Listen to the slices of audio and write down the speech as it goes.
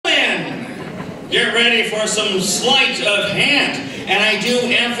Get ready for some sleight of hand, and I do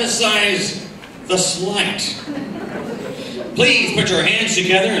emphasize the sleight. Please put your hands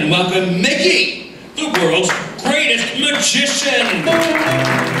together and welcome Mickey, the world's greatest magician.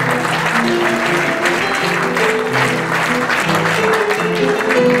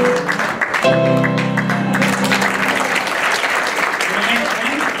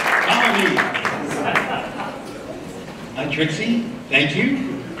 Hi, Trixie. Thank you.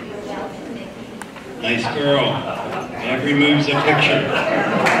 Nice girl. Every move's a picture.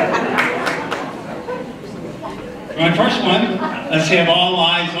 For my first one, let's have all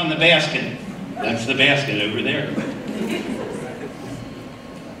eyes on the basket. That's the basket over there.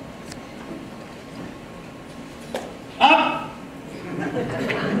 Up!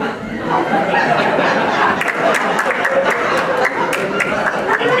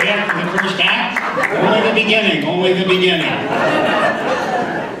 Back to the first act. Only the beginning, only the beginning.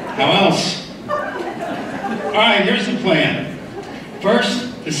 How else? All right, here's the plan.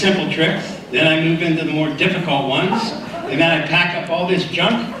 First, the simple tricks. Then I move into the more difficult ones. And then I pack up all this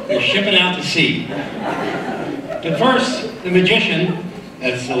junk and ship it out to sea. But first, the magician,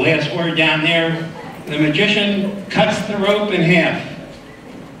 that's the last word down there, the magician cuts the rope in half.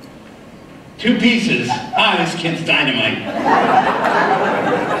 2 pieces. Ah, this kid's dynamite.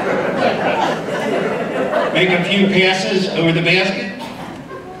 Make a few passes over the basket.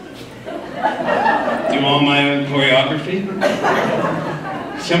 Do all my own choreography.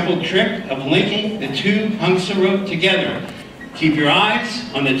 Simple trick of linking the 2 hunks of rope together. Keep your eyes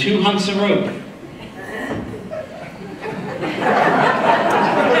on the 2 hunks of rope.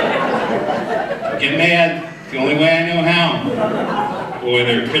 Get mad. It's the only way I know how. Boy,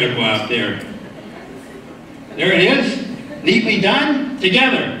 they're critical out there. There it is. Neatly done.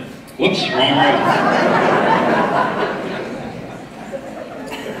 Together. Whoops, wrong rope.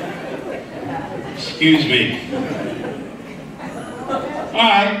 Excuse me.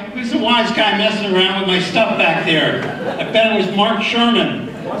 Alright, who's the wise guy messing around with my stuff back there? I bet it was Mark Sherman.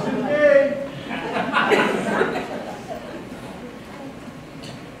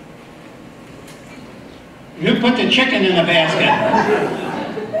 Who put the chicken in the basket?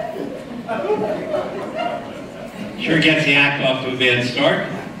 Sure gets the act off to a bad start,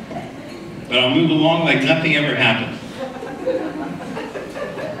 but I'll move along like nothing ever happened.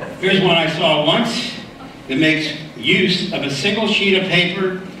 Here's one I saw once that makes use of a single sheet of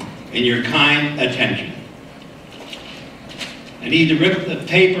paper and your kind attention. I need to rip the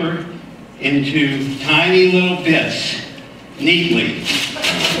paper into tiny little bits, neatly.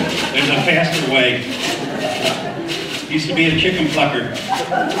 There's a faster way. Used to be a chicken plucker.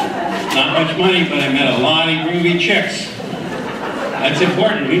 Not much money, but I met a lot of groovy chicks. That's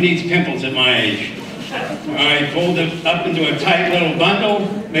important. Who needs pimples at my age? All right, fold it up into a tight little bundle,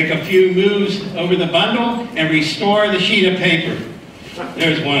 make a few moves over the bundle, and restore the sheet of paper.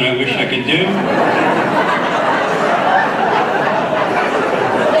 There's one I wish I could do.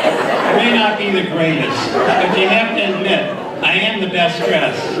 I may not be the greatest, but you have to admit, I am the best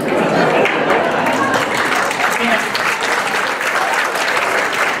dressed.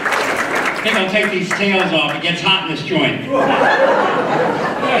 I think I'll take these tails off. It gets hot in this joint.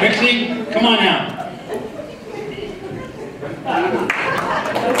 Trixie, come on out.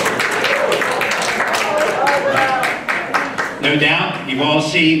 No doubt, you've all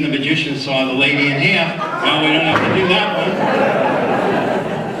seen The Magician Saw the Lady in Half. Well, we don't have to do that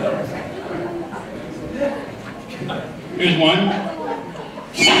one. Here's one.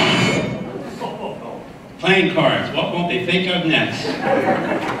 Playing cards. What won't they think of next?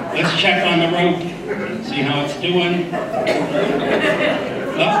 Let's check on the rope. See how it's doing.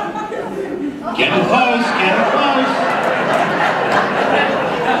 Up. Getting close, getting close.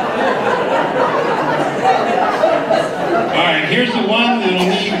 Alright, here's the one that'll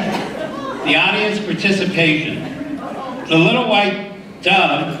need the audience participation. The little white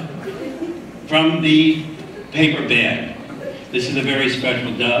dove from the paper bag. This is a very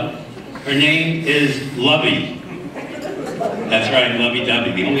special dove. Her name is Lovey. That's right,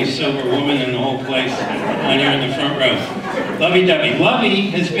 Lovey-Dovey, the only sober woman in the whole place on here in the front row. Lovey-Dovey.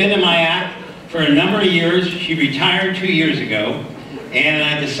 Lovey has been in my act for a number of years. She retired 2 years ago, and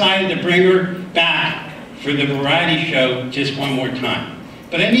I decided to bring her back for the variety show just one more time.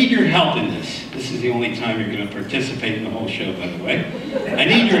 But I need your help in this. This is the only time you're going to participate in the whole show, by the way. I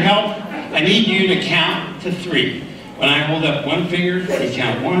need your help. I need you to count to 3. When I hold up one finger, you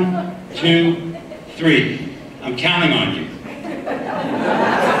count 1, 2, 3. I'm counting on you.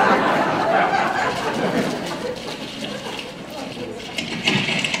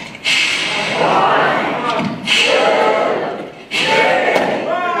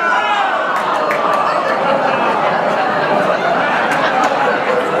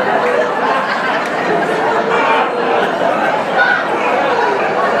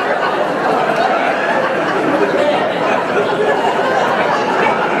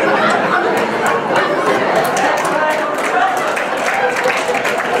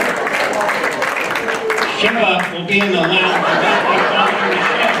 in the lounge.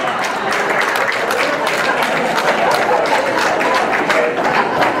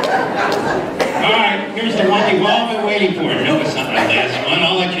 All right, here's the one you've all been waiting for. No, it's not the last one.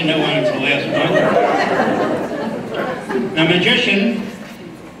 I'll let you know when it's the last one. The magician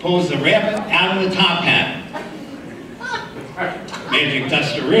pulls the rabbit out of the top hat. Magic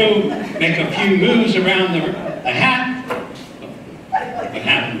dust-a-roo, make a few moves around the hat. What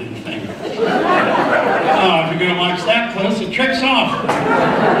happened to the thing? Oh, if you're going to watch that close, the trick's off.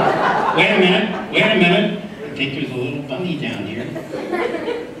 Wait a minute. I think there's a little bunny down here.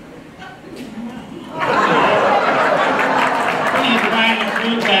 He's trying to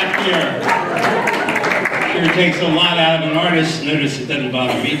prove back here. Sure takes a lot out of an artist. Notice it doesn't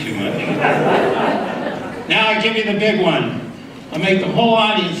bother me too much. Now I give you the big one. I'll make the whole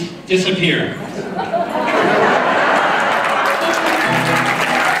audience disappear.